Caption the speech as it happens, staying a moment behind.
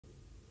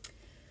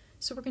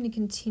So we're going to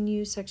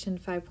continue section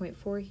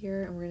 5.4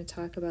 here, and we're going to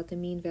talk about the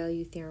mean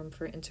value theorem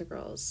for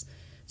integrals.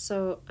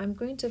 So I'm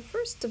going to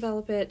first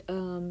develop it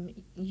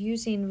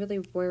using really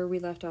where we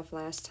left off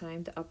last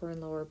time, the upper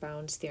and lower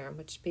bounds theorem,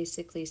 which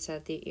basically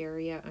said the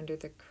area under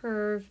the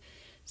curve,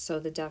 so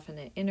the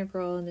definite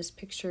integral in this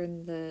picture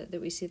that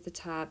we see at the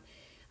top,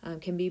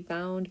 can be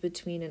bound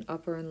between an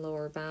upper and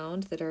lower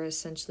bound that are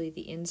essentially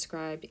the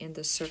inscribed and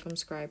the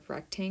circumscribed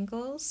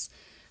rectangles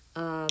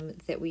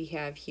that we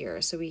have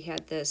here. So we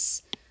had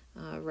this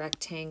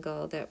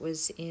rectangle that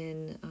was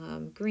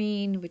in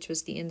green, which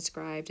was the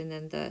inscribed, and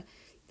then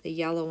the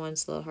yellow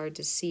one's a little hard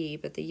to see,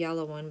 but the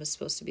yellow one was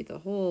supposed to be the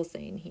whole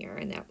thing here,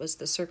 and that was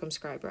the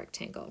circumscribed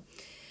rectangle.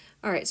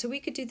 All right, so we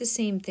could do the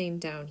same thing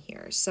down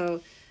here.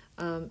 So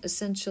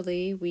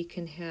essentially we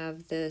can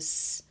have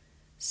this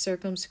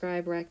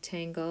circumscribed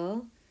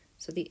rectangle,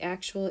 so the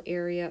actual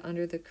area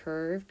under the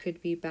curve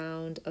could be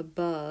bound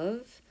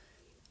above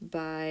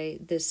by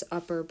this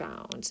upper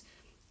bound.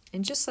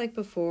 And just like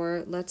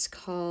before, let's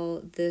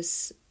call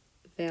this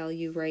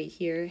value right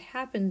here,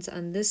 happens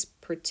on this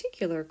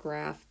particular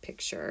graph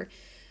picture.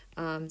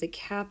 The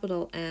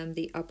capital M,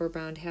 the upper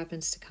bound,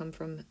 happens to come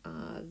from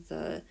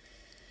the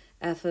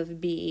f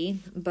of b,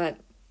 but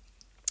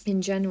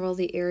in general,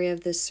 the area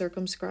of this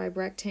circumscribed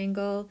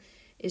rectangle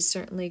is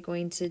certainly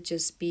going to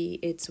just be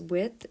its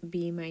width,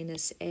 b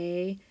minus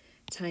a,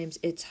 times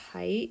its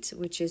height,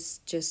 which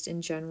is just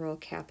in general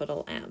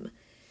capital M.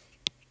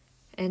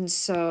 And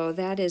so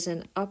that is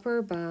an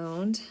upper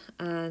bound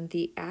on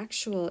the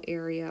actual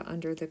area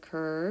under the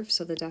curve,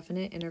 so the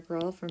definite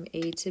integral from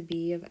a to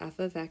b of f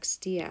of x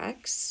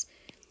dx.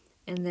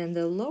 And then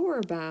the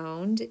lower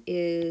bound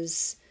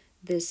is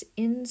this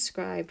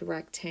inscribed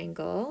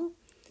rectangle.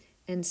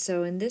 And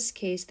so in this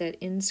case, that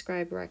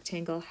inscribed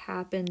rectangle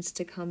happens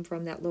to come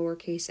from that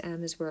lowercase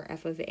m is where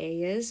f of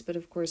a is. But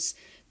of course,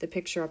 the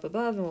picture up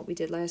above and what we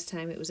did last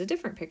time, it was a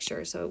different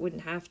picture, so it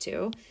wouldn't have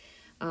to.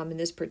 In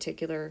this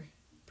particular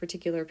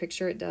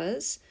picture it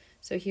does.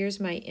 So here's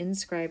my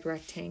inscribed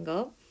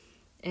rectangle,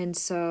 and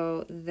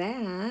so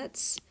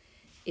that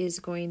is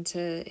going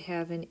to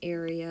have an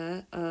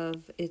area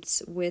of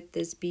its width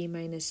is b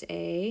minus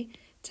a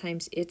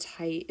times its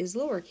height is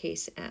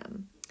lowercase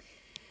m.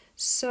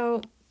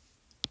 So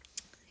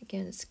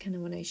again, it's kind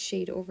of when I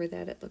shade over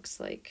that, it looks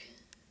like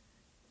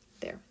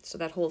there. So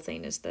that whole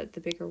thing is the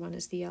bigger one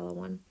is the yellow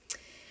one.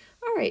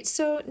 All right,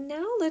 so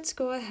now let's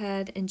go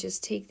ahead and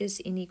just take this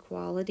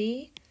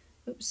inequality,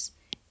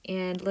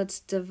 and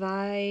let's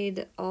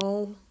divide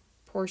all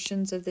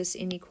portions of this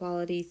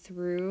inequality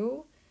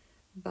through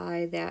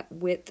by that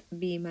width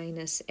b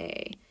minus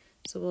a.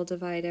 So we'll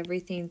divide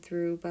everything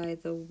through by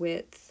the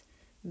width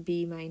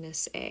b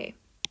minus a.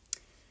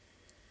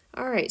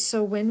 All right,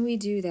 so when we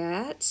do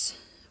that,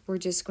 we're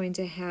just going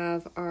to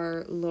have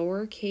our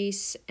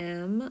lowercase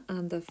m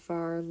on the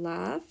far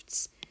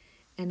left,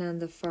 and on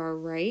the far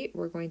right,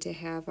 we're going to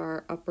have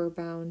our upper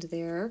bound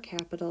there,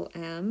 capital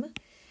M.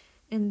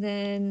 And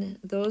then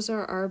those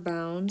are our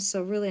bounds.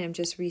 So really, I'm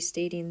just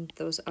restating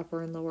those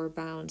upper and lower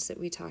bounds that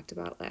we talked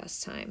about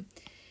last time.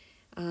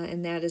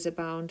 And that is a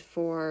bound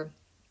for,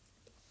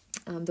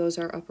 those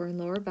are upper and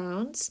lower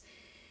bounds.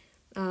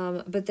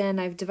 But then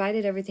I've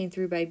divided everything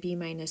through by b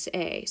minus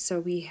a. So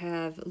we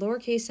have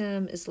lowercase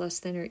m is less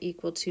than or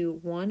equal to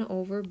 1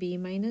 over b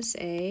minus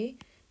a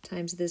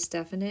times this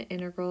definite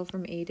integral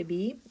from a to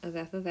b of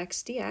f of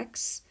x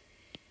dx.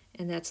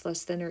 And that's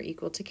less than or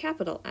equal to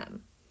capital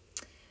M.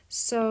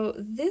 So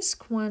this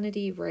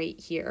quantity right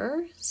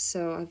here,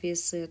 so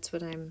obviously that's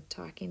what I'm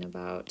talking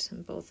about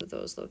in both of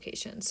those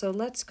locations. So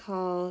let's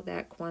call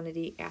that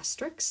quantity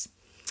asterisk.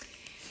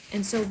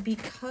 And so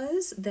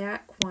because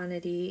that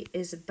quantity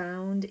is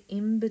bound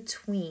in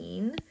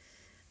between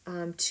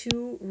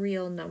two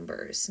real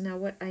numbers, now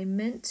what I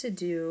meant to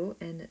do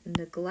and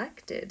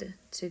neglected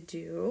to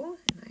do,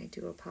 and I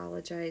do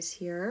apologize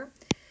here,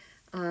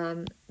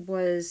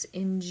 was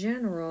in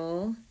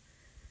general,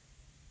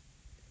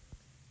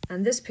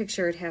 on this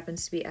picture it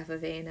happens to be f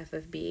of a and f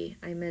of b.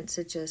 I meant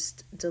to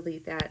just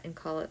delete that and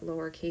call it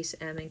lowercase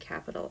m and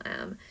capital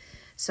M.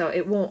 So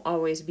it won't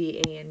always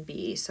be a and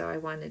b, so I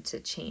wanted to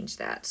change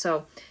that.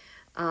 So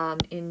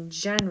in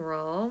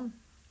general,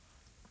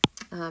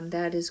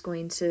 that is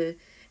going to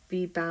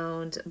be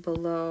bound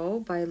below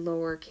by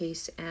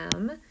lowercase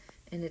m,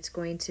 and it's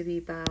going to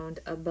be bound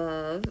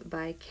above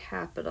by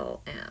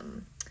capital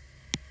M.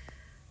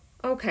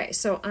 Okay,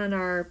 so on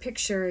our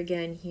picture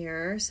again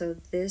here, so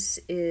this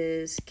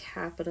is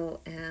capital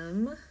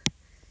M,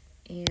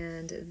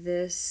 and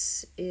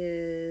this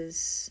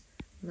is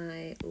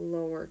my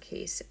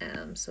lowercase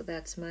m. So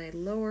that's my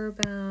lower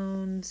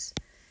bound,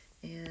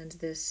 and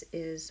this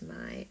is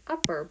my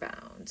upper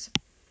bound.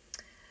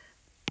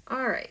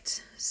 All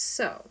right,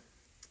 so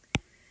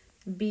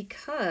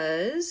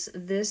because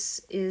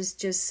this is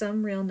just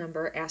some real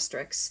number,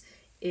 asterisk,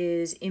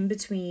 is in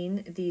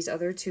between these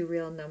other two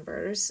real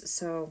numbers,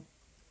 so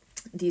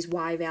these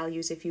y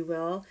values, if you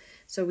will.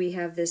 So we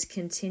have this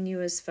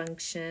continuous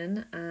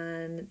function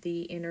on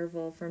the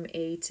interval from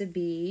a to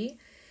b,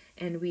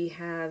 and we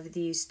have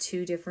these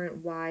two different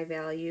y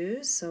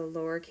values, so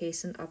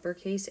lowercase and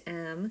uppercase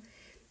m.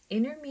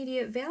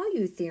 Intermediate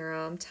value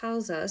theorem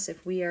tells us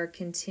if we are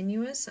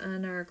continuous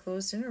on our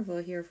closed interval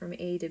here from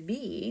a to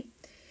b,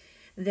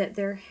 that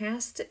there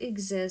has to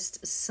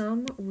exist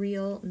some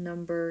real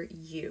number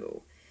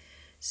u.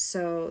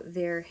 So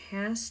there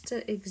has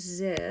to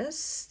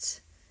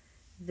exist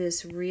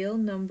this real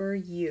number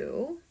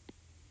u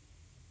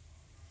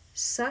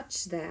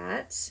such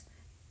that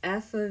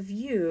f of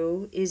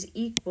u is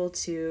equal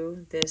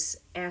to this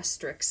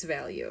asterisk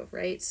value,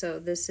 right? So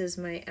this is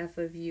my f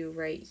of u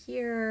right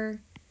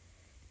here,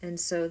 and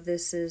so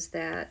this is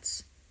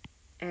that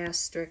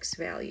asterisk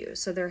value.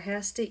 So there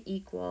has to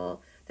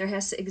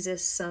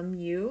exist some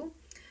u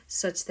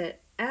such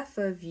that f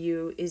of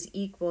u is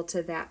equal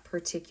to that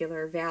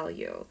particular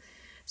value.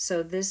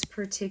 So this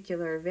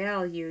particular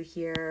value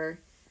here,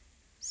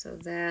 so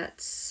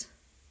that's,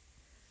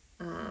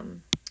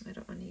 I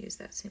don't want to use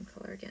that same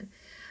color again.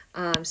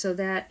 So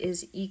that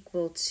is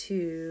equal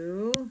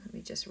to, let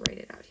me just write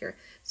it out here.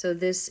 So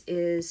this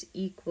is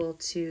equal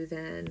to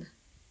then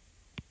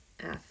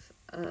f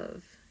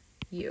of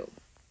u.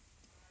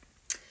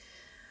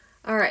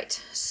 All right,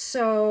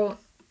 so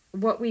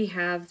what we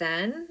have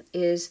then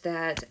is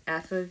that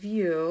f of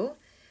u,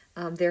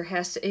 there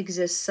has to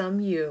exist some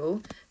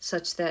u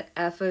such that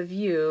f of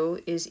u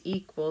is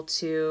equal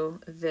to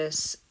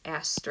this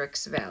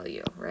asterisk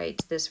value,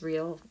 right? This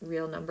real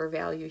number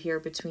value here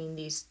between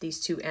these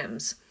two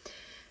m's.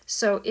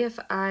 So if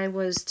I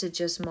was to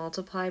just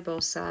multiply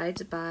both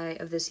sides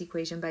of this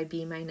equation by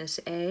b minus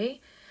a,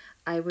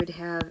 I would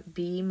have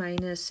b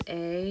minus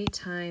a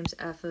times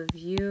f of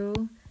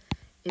u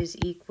is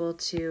equal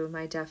to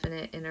my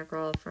definite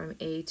integral from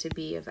a to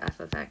b of f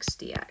of x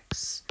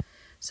dx.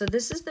 So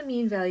this is the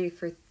mean value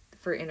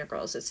for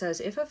integrals. It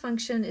says if a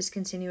function is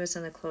continuous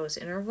on the closed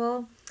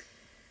interval,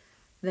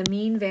 the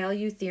mean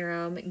value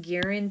theorem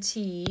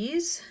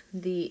guarantees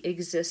the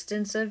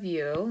existence of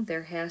u.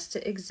 There has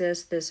to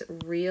exist this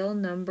real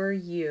number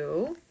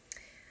u,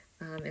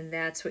 and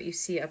that's what you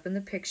see up in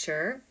the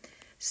picture,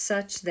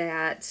 such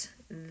that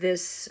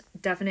this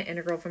definite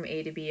integral from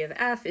a to b of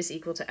f is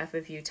equal to f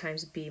of u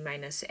times b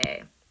minus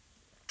a.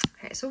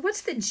 Okay, so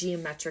what's the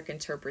geometric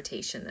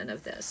interpretation then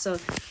of this? So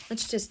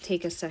let's just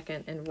take a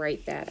second and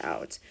write that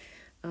out.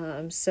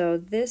 So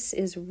this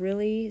is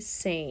really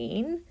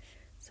saying,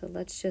 so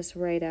let's just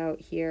write out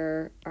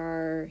here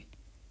our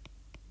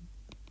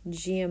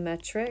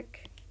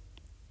geometric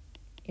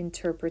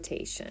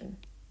interpretation.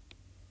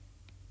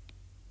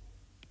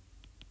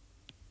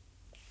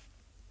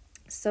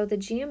 So the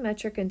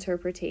geometric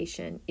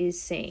interpretation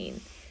is saying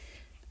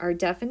our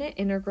definite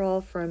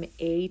integral from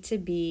a to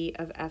b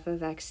of f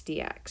of x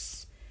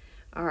dx.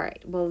 All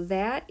right, well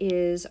that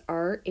is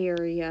our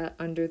area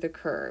under the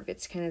curve.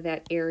 It's kind of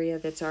that area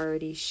that's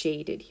already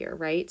shaded here,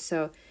 right?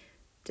 So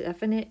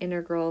definite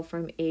integral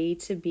from a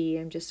to b,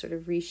 I'm just sort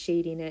of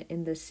reshading it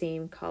in the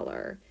same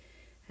color.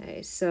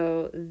 Okay,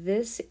 so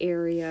this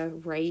area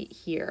right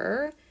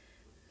here,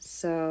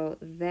 so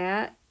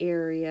that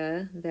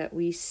area that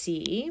we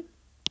see,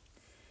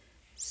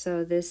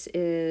 so this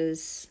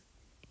is,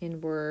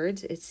 in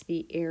words, it's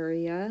the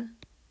area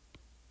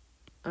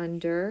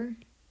under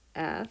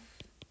f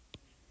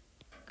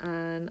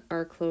on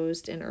our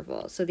closed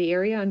interval. So the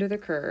area under the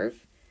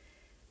curve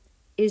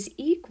is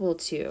equal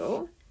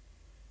to,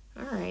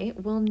 all right,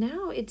 well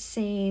now it's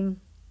saying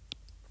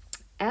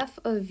f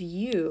of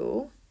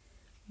u,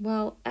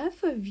 well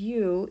f of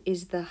u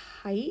is the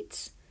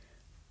height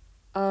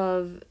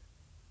of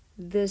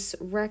this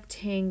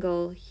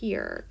rectangle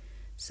here.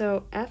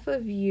 So f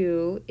of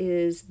u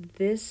is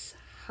this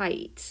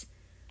height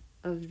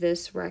of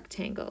this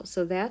rectangle.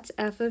 So that's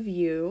f of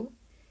u,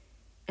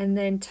 and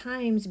then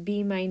times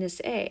b minus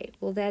a.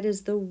 Well, that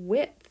is the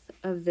width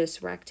of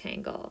this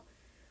rectangle.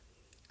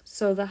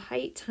 So the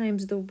height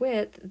times the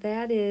width,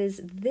 that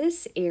is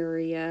this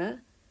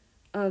area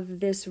of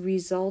this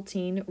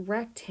resulting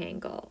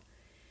rectangle.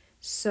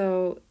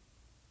 So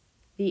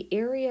the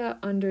area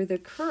under the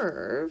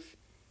curve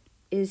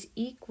is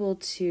equal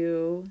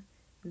to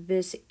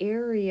this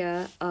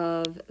area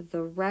of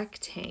the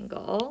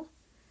rectangle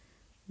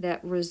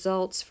that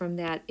results from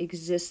that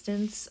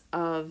existence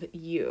of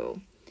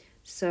u.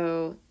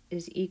 So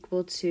is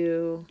equal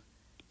to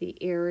the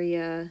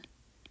area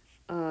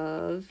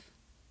of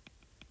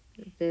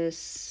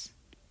this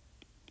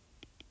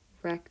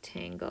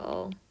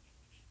rectangle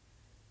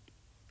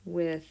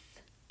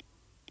with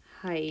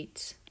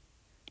height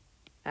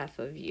f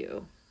of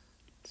u.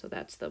 So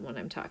that's the one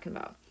I'm talking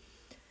about.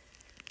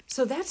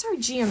 So that's our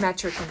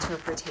geometric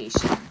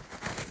interpretation,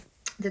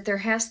 that there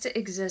has to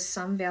exist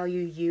some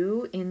value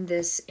u in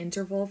this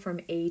interval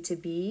from a to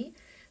b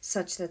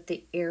such that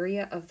the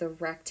area of the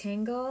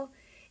rectangle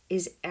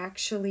is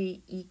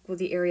actually equal,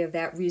 the area of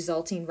that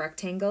resulting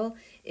rectangle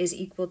is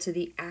equal to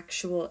the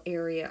actual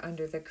area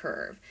under the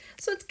curve.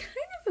 So it's kind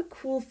of a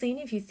cool thing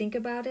if you think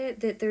about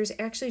it, that there's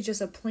actually just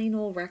a plain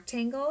old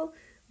rectangle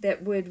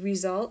that would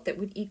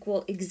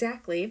equal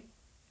exactly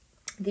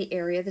the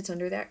area that's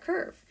under that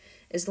curve.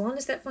 as long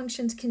as that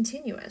function's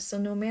continuous. So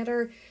no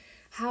matter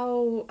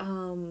how,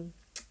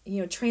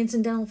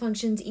 transcendental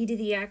functions, e to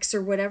the x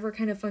or whatever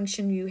kind of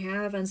function you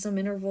have on some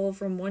interval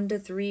from 1 to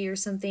 3 or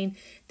something,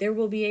 there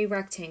will be a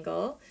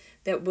rectangle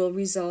that will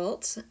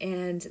result,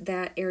 and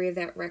that area of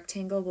that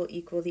rectangle will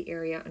equal the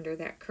area under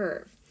that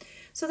curve.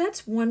 So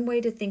that's one way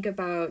to think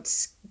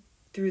about,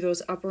 through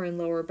those upper and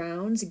lower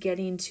bounds,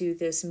 getting to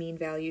this mean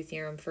value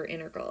theorem for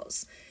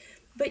integrals.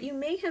 But you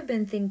may have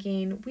been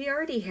thinking, we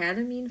already had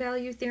a mean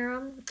value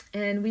theorem,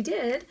 and we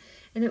did,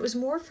 and it was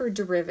more for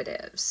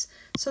derivatives.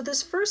 So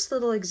this first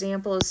little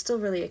example is still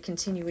really a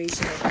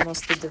continuation of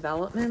almost the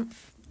development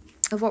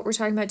of what we're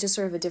talking about, just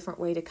sort of a different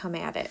way to come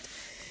at it.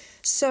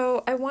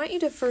 So I want you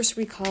to first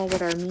recall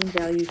what our mean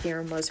value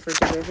theorem was for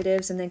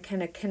derivatives, and then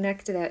kind of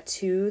connect that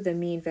to the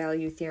mean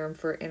value theorem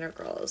for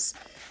integrals.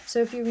 So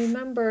if you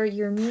remember,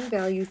 your mean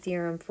value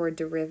theorem for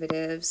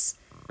derivatives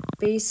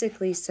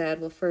basically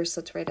said, well, first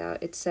let's write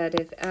out, it said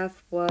if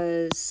f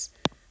was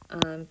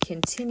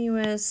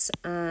continuous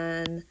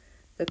on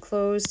the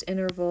closed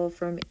interval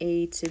from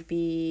a to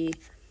b,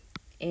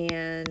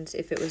 and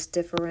if it was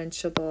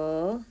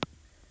differentiable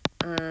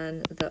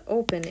on the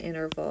open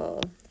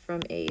interval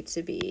from a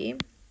to b.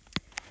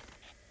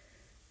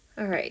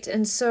 All right,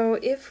 and so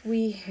if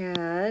we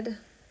had,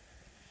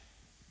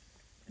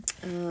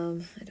 I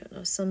don't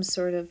know, some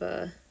sort of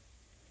a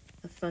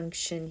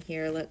function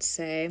here, let's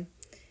say,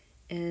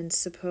 and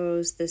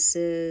suppose this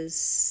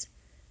is,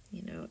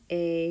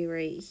 a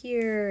right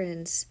here,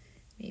 and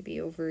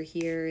maybe over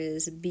here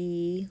is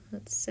b,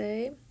 let's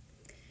say.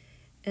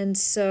 And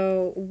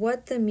so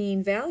what the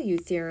mean value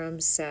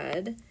theorem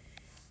said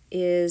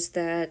is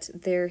that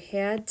there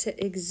had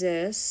to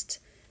exist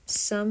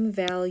some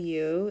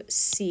value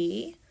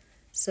c.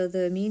 So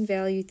the mean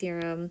value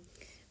theorem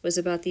was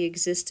about the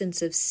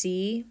existence of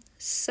c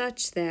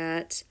such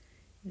that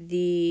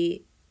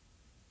the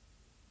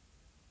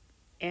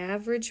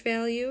average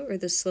value, or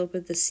the slope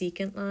of the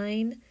secant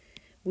line,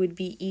 would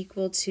be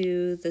equal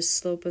to the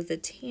slope of the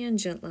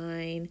tangent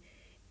line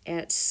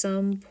at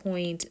some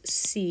point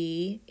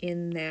c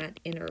in that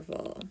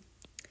interval.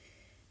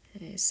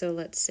 Okay, so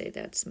let's say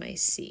that's my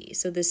c.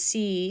 So the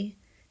c,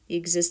 the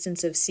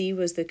existence of c,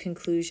 was the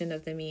conclusion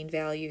of the mean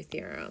value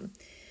theorem.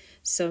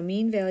 So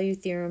mean value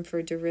theorem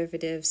for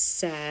derivatives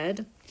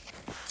said,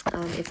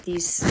 if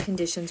these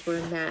conditions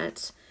were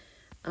met,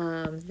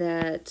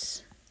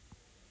 that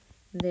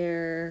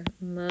there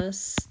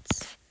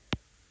must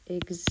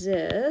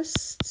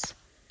exist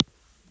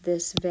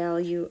this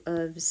value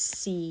of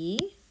c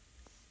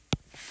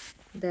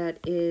that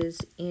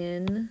is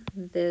in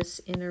this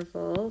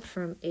interval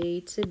from a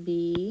to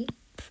b,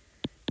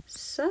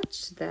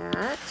 such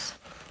that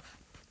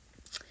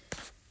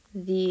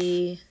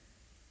the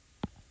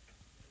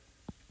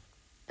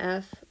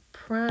f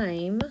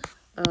prime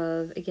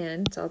of,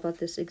 again, it's all about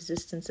this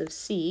existence of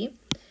c,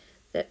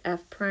 that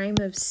f prime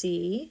of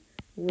c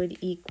would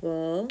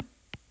equal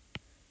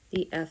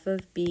the f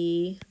of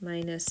b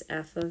minus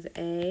f of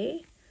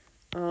a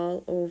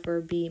all over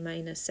b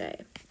minus a.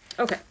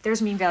 Okay,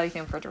 there's mean value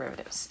theorem for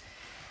derivatives.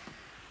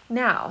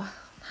 Now,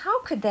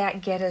 how could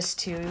that get us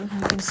to,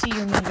 you can see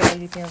your mean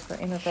value theorem for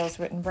integrals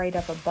written right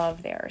up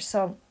above there.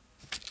 So,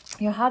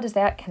 how does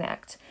that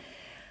connect?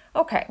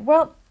 Okay,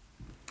 well,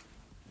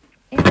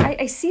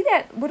 I see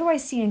that, what do I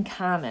see in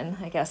common,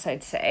 I guess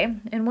I'd say.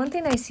 And one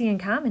thing I see in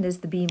common is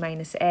the b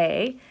minus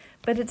a,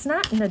 but it's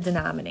not in the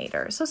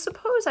denominator. So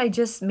suppose I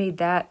just made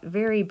that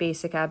very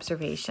basic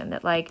observation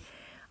that, like,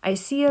 I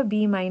see a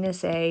b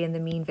minus a in the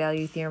mean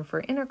value theorem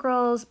for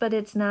integrals, but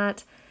it's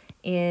not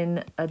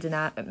in a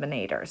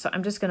denominator. So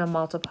I'm just going to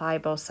multiply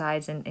both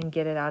sides and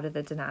get it out of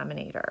the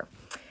denominator.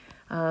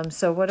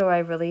 So what do I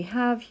really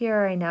have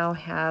here? I now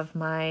have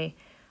my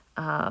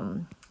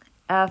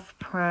f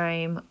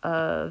prime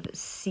of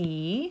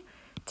c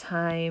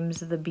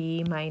times the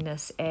b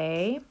minus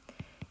a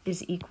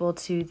is equal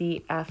to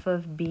the f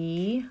of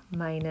b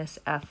minus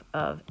f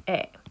of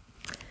a.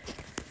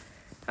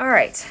 All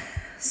right,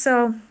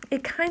 so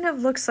it kind of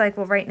looks like,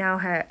 well, right now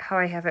how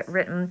I have it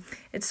written,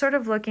 it's sort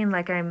of looking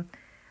like I'm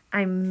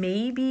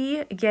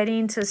maybe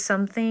getting to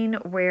something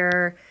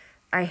where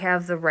I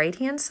have the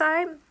right-hand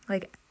side,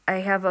 like I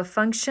have a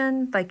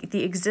function, like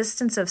the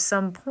existence of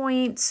some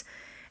points,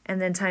 and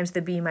then times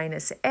the b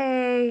minus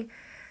a,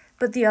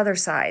 but the other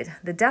side,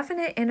 the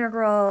definite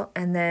integral,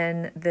 and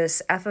then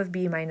this f of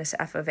b minus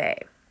f of a.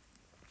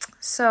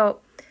 So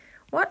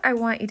what I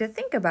want you to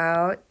think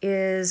about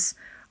is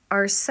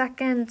our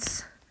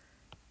second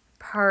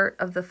part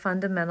of the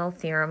fundamental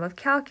theorem of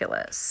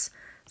calculus.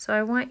 So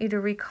I want you to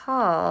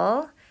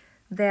recall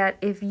that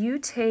if you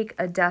take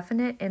a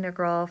definite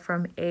integral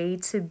from a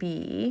to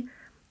b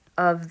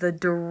of the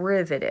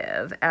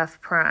derivative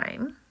f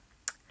prime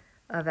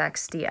of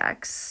x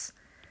dx,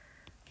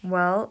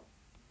 well,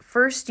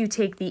 first you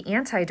take the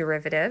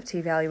antiderivative to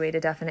evaluate a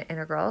definite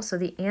integral. So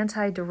the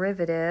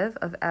antiderivative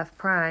of f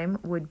prime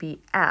would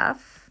be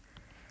f,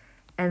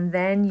 and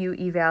then you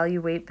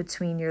evaluate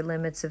between your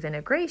limits of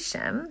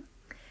integration.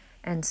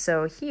 And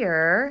so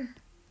here,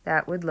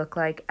 that would look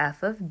like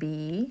f of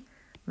b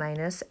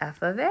minus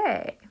f of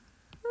a.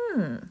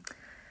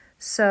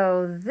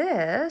 So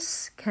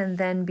this can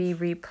then be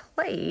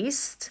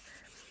replaced.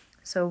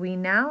 So we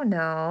now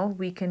know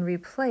we can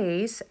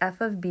replace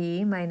f of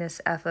b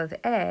minus f of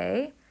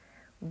a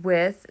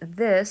with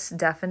this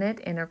definite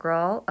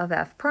integral of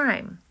f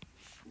prime.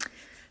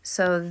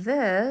 So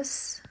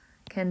this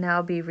can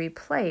now be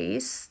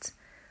replaced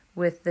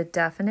with the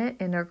definite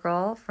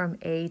integral from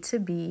a to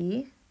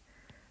b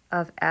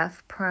of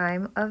f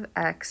prime of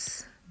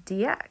x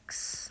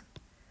dx.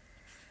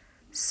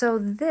 So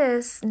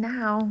this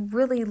now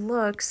really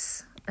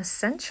looks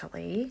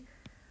essentially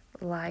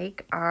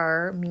like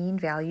our mean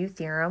value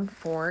theorem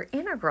for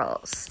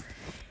integrals.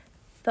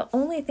 The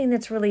only thing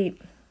that's really,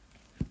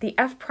 the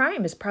f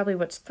prime is probably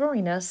what's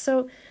throwing us.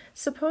 So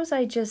suppose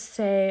I just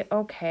say,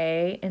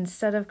 okay,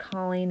 instead of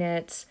calling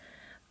it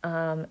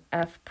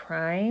f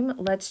prime,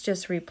 let's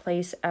just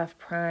replace f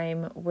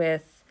prime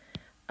with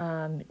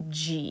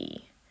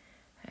g.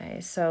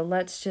 Okay, so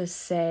let's just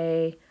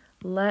say,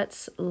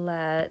 let's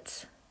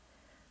let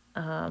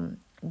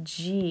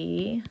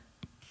g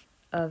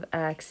of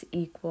x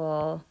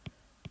equal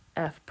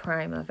f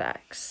prime of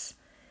x.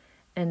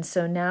 And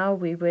so now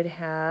we would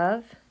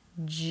have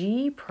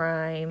g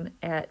prime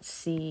at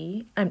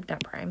c,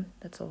 not prime,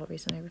 that's the whole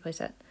reason I replaced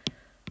that.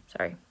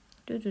 Sorry.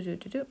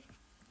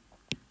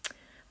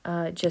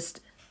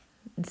 Just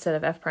instead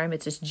of f prime,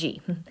 it's just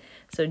g.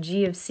 So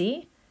g of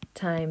c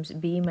times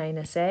b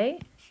minus a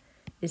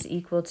is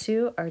equal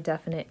to our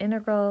definite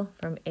integral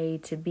from a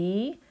to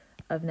b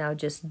of now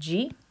just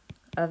g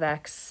of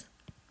x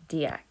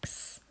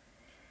dx.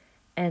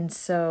 And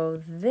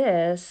so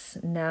this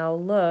now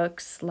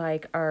looks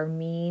like our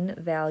mean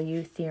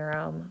value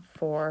theorem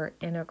for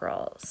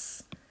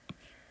integrals.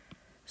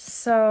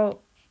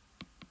 So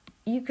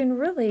you can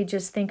really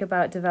just think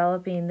about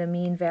developing the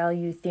mean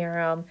value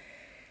theorem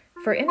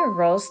for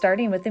integrals,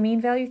 starting with the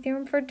mean value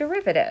theorem for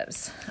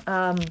derivatives.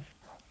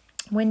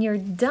 When you're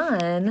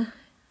done,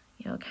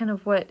 kind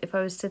of what, if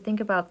I was to think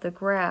about the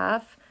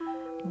graph,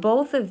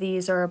 both of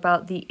these are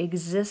about the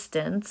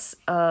existence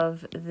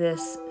of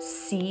this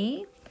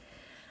c.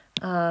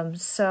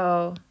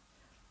 So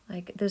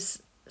like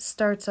this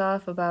starts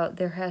off about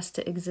there has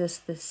to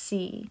exist this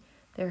c.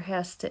 There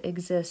has to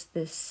exist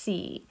this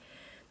c.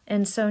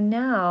 And so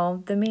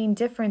now the main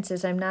difference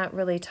is I'm not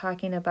really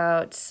talking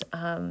about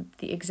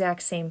the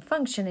exact same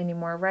function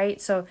anymore,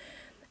 right? So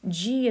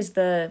g is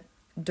the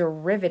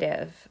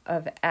derivative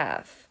of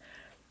f.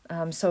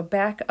 So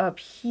back up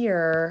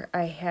here,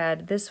 I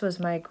had, this was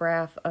my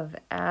graph of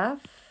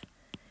f,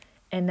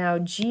 and now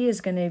g is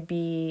going to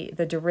be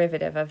the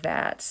derivative of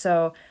that.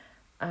 So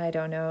I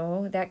don't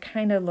know, that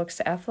kind of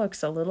looks, f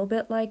looks a little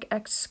bit like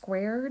x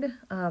squared,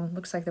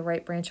 looks like the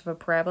right branch of a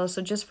parabola.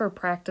 So just for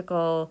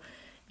practical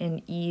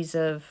and ease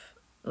of,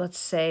 let's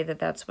say that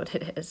that's what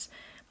it is.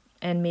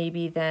 And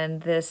maybe then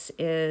this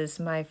is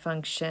my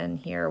function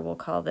here, we'll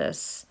call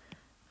this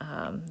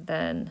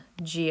then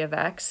g of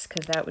x,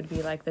 because that would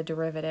be like the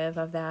derivative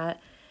of that.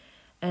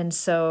 And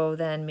so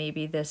then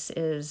maybe this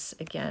is,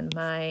 again,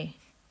 my,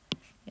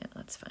 yeah,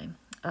 that's fine.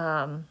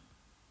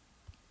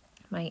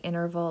 My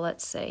interval,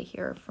 let's say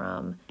here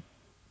from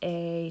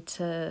a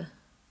to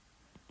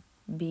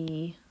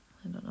b.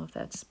 I don't know if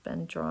that's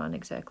been drawn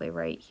exactly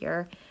right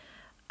here.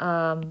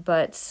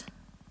 But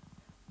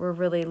we're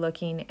really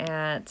looking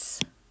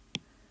at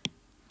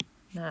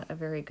not a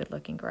very good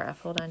looking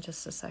graph. Hold on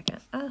just a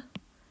second.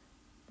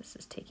 This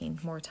is taking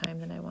more time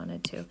than I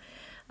wanted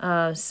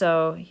to.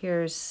 So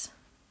here's,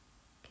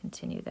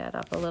 continue that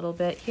up a little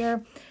bit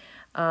here.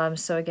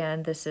 So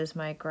again, this is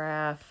my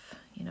graph,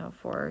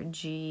 for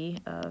g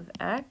of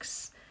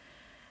x.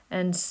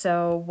 And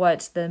so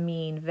what the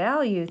mean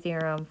value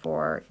theorem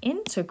for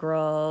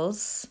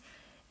integrals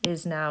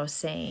is now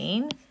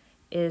saying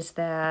is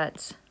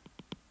that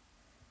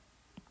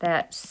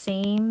that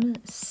same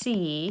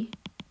c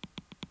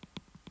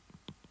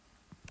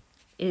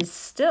is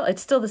still,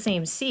 it's still the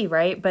same c,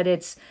 right? But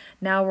it's,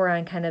 now we're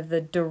on kind of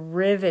the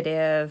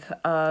derivative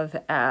of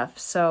f.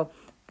 So,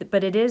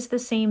 but it is the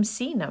same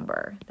c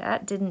number.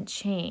 That didn't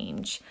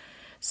change.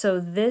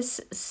 So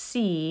this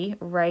c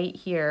right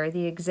here,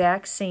 the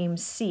exact same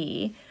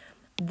c,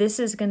 this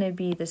is going to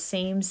be the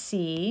same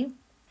c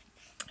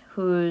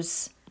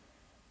whose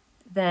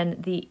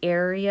then the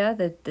area,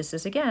 that this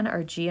is again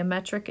our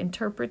geometric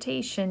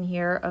interpretation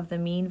here of the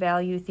mean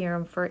value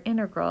theorem for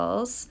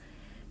integrals,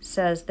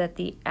 says that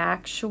the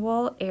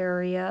actual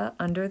area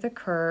under the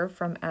curve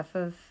from f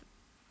of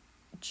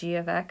g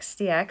of x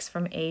dx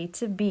from a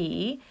to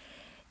b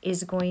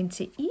is going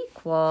to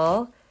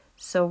equal,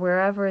 so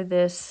wherever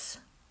this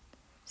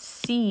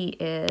c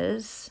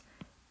is,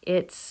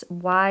 its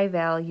y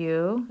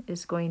value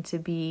is going to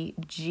be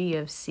g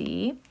of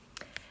c.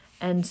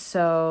 And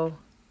so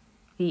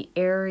the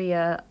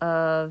area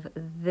of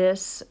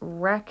this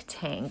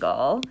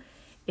rectangle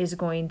is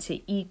going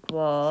to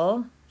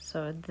equal,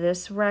 so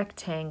this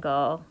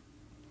rectangle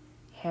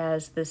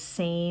has the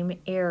same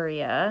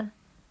area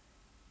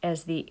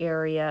as the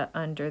area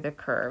under the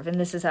curve. And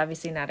this is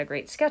obviously not a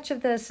great sketch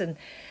of this, and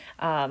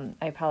I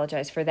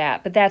apologize for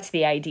that, but that's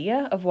the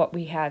idea of what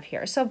we have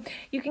here. So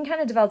you can kind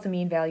of develop the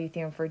mean value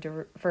theorem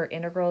for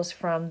integrals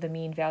from the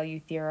mean value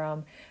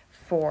theorem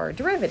for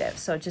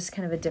derivatives. So just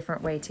kind of a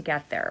different way to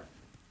get there.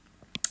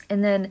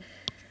 And then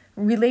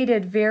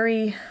related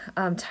very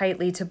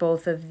tightly to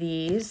both of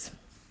these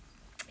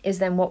is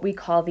then what we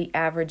call the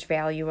average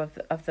value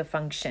of the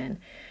function.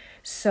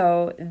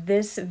 So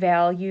this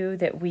value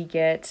that we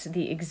get,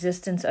 the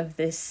existence of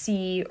this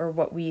C, or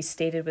what we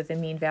stated with the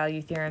mean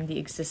value theorem, the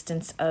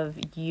existence of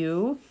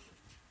U.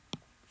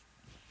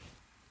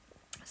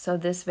 So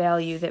this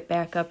value that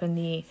back up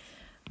in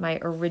my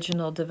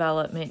original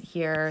development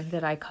here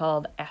that I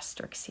called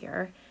asterisks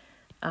here.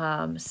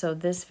 So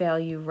this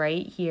value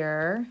right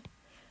here,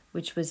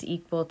 which was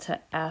equal to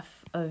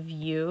f of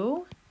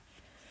U,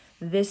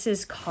 this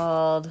is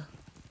called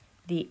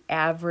the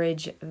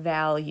average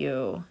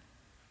value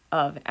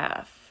of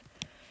f.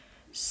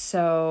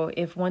 So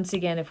if once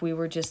again, if we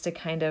were just to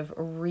kind of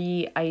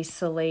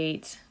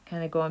re-isolate,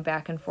 kind of going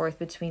back and forth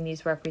between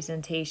these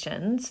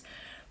representations,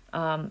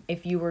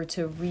 if you were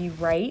to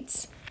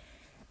rewrite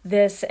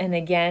this and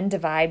again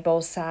divide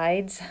both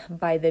sides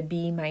by the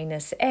b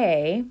minus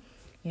a,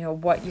 you know,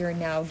 what you're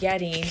now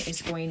getting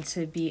is going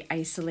to be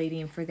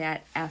isolating for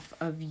that f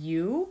of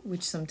u,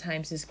 which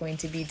sometimes is going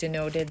to be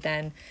denoted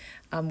then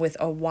with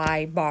a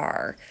y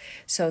bar.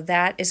 So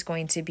that is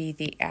going to be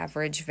the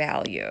average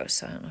value.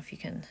 So I don't know if you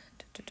can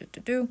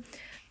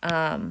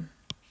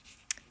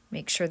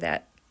make sure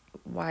that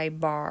y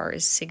bar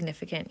is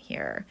significant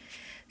here.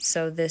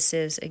 So this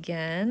is,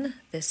 again,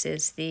 this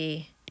is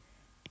the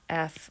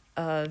f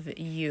of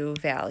u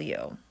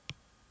value.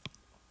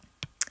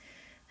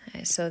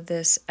 Okay, so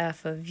this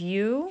f of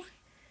u,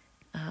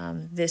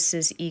 this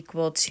is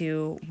equal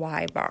to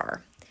y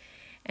bar.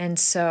 And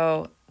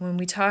so when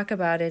we talk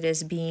about it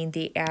as being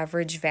the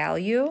average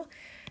value,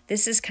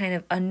 this is kind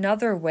of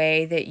another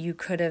way that you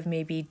could have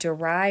maybe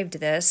derived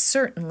this.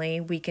 Certainly,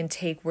 we can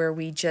take where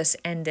we just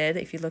ended,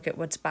 if you look at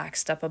what's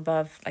boxed up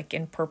above, like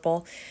in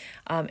purple,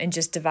 and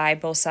just divide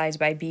both sides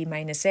by b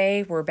minus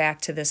a, we're back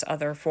to this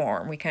other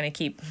form. We kind of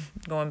keep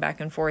going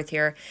back and forth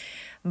here,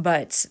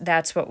 but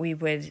that's what we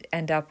would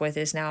end up with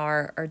is now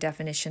our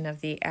definition of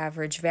the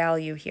average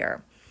value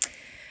here.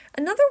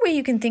 Another way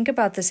you can think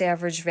about this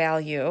average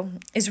value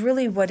is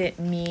really what it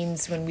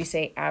means when we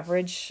say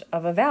average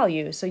of a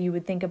value. So you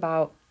would think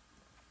about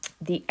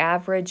the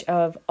average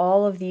of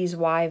all of these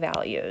y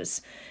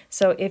values.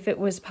 So if it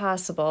was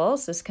possible,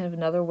 so this is kind of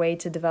another way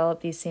to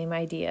develop these same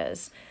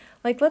ideas.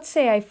 Like let's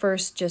say I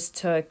first just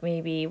took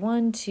maybe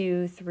 1,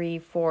 2, 3,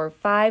 4,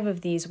 5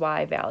 of these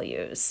y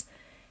values,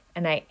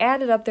 and I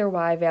added up their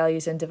y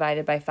values and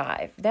divided by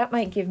 5. That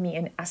might give me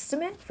an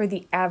estimate for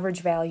the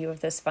average value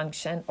of this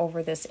function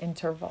over this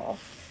interval.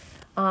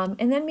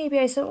 And then maybe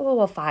I said, oh,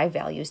 well, 5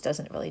 values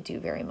doesn't really do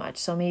very much.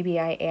 So maybe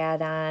I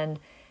add on,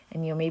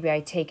 and maybe I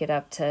take it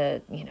up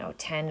to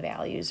 10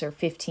 values or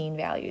 15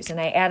 values, and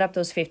I add up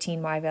those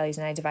 15 y values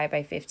and I divide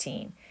by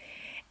 15.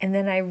 And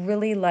then I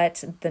really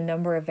let the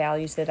number of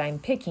values that I'm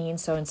picking,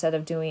 so instead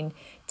of doing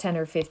 10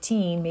 or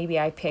 15, maybe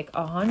I pick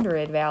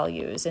 100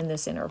 values in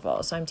this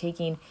interval. So I'm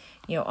taking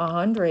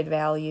 100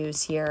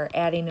 values here,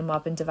 adding them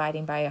up and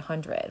dividing by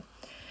 100.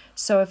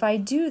 So if I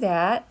do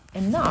that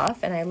enough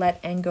and I let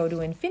n go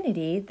to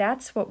infinity,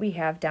 that's what we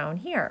have down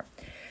here.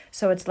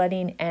 So it's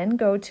letting n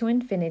go to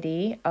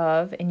infinity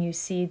of, and you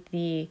see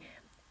the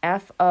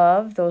f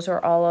of, those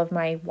are all of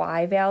my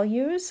y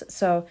values.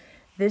 So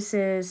this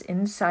is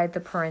inside the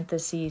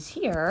parentheses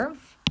here.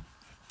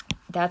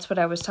 That's what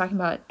I was talking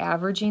about,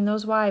 averaging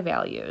those y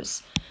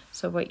values.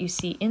 So what you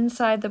see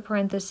inside the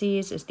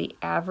parentheses is the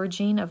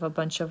averaging of a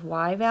bunch of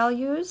y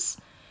values.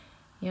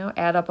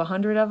 Add up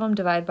 100 of them,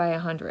 divide by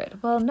 100.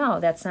 Well, no,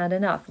 that's not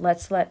enough.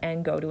 Let's let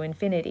n go to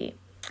infinity.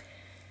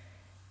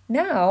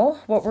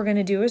 Now, what we're going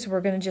to do is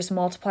we're going to just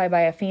multiply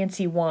by a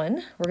fancy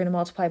 1. We're going to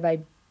multiply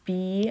by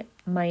b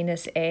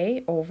minus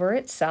a over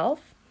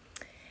itself.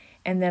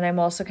 And then I'm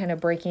also kind of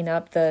breaking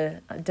up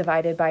the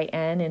divided by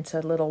n into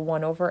little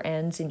 1 over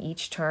n's in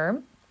each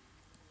term.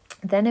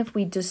 Then if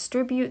we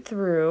distribute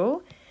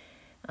through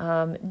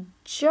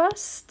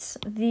just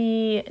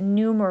the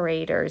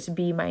numerators,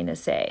 b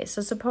minus a.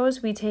 So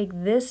suppose we take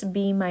this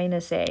b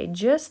minus a,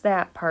 just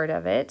that part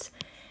of it,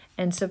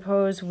 and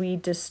suppose we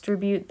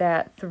distribute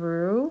that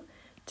through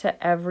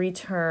to every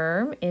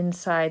term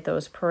inside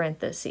those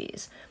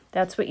parentheses.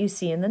 That's what you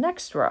see in the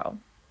next row.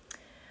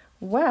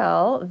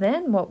 Well,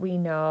 then what we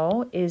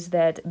know is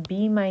that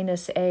b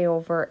minus a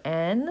over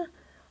n,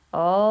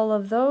 all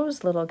of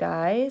those little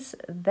guys,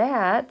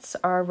 that's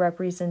our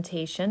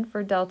representation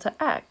for delta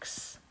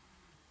x.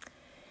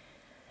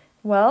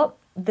 Well,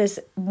 this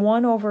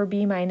 1 over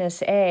b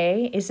minus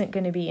a isn't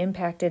going to be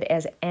impacted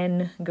as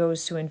n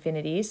goes to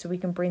infinity, so we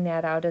can bring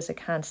that out as a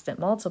constant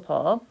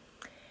multiple.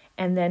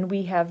 And then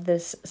we have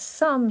this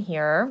sum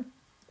here,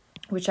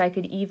 which I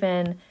could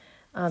even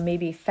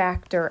maybe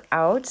factor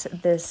out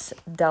this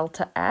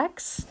delta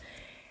x.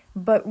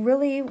 But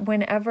really,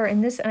 whenever,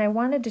 and I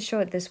wanted to show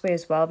it this way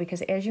as well,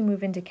 because as you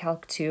move into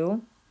Calc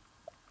 2,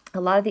 a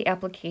lot of the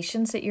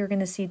applications that you're going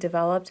to see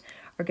developed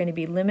are going to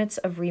be limits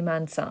of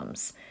Riemann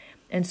sums.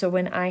 And so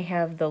when I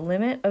have the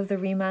limit of the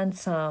Riemann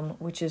sum,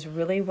 which is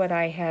really what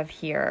I have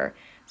here,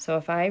 so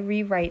if I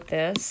rewrite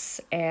this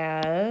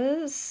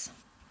as,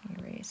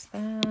 erase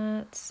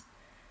that,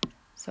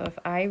 so if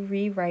I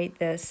rewrite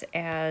this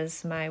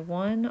as my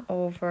 1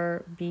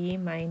 over b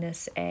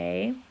minus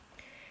a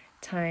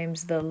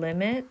times the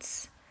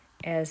limit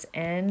as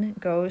n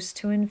goes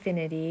to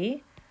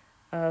infinity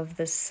of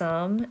the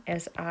sum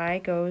as I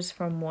goes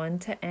from 1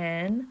 to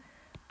n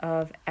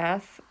of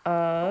f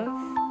of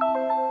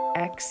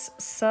x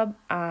sub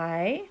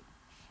I,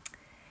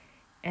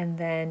 and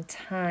then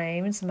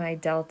times my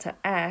delta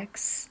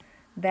x,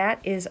 that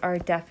is our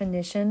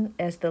definition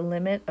as the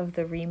limit of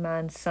the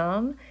Riemann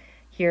sum,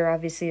 here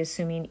obviously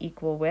assuming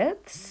equal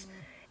widths,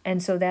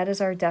 and so that is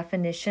our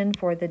definition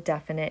for the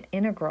definite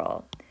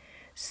integral.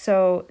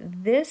 So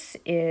this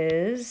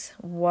is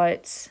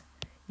what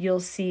you'll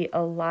see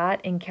a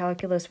lot in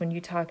calculus when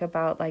you talk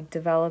about like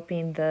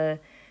developing the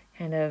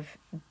kind of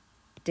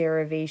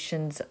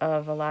derivations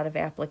of a lot of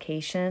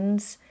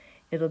applications.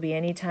 It'll be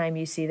anytime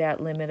you see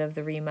that limit of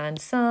the Riemann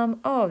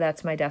sum, oh,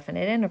 that's my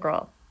definite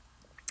integral.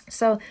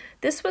 So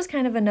this was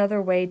kind of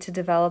another way to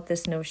develop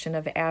this notion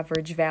of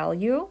average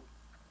value,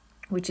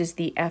 which is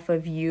the f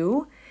of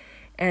u.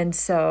 And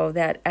so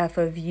that f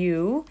of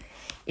u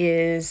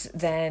is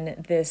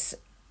then this,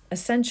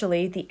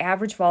 essentially the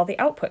average of all the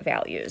output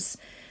values.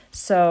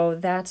 So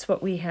that's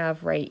what we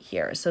have right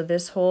here. So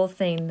this whole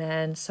thing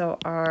then, so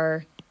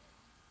our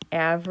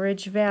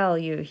average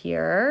value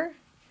here,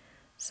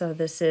 so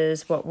this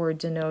is what we're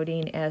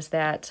denoting as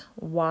that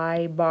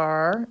y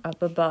bar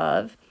up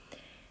above.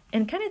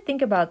 And kind of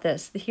think about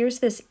this. Here's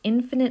this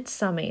infinite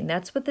summing.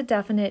 That's what the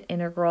definite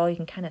integral, you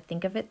can kind of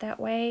think of it that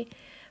way,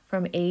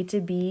 from a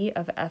to b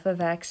of f of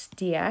x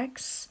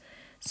dx.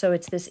 So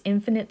it's this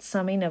infinite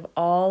summing of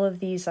all of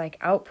these like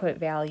output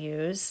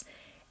values,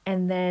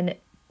 and then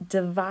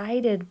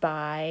divided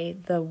by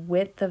the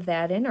width of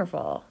that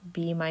interval,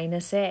 b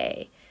minus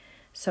a.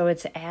 So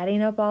it's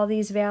adding up all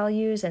these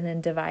values and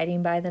then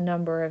dividing by the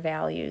number of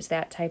values,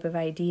 that type of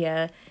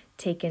idea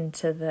taken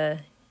to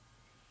the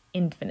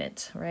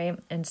infinite, right?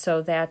 And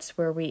so that's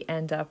where we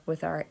end up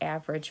with our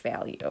average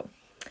value.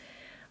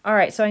 All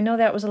right, so I know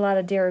that was a lot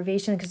of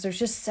derivation because there's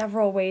just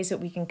several ways that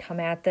we can come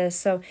at this.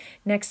 So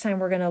next time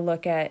we're going to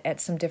look at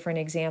some different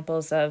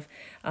examples of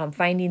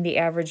finding the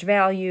average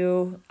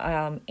value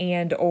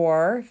and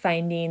or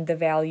finding the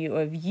value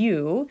of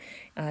u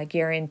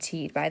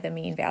guaranteed by the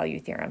mean value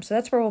theorem. So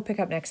that's where we'll pick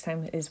up next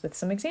time, is with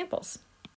some examples.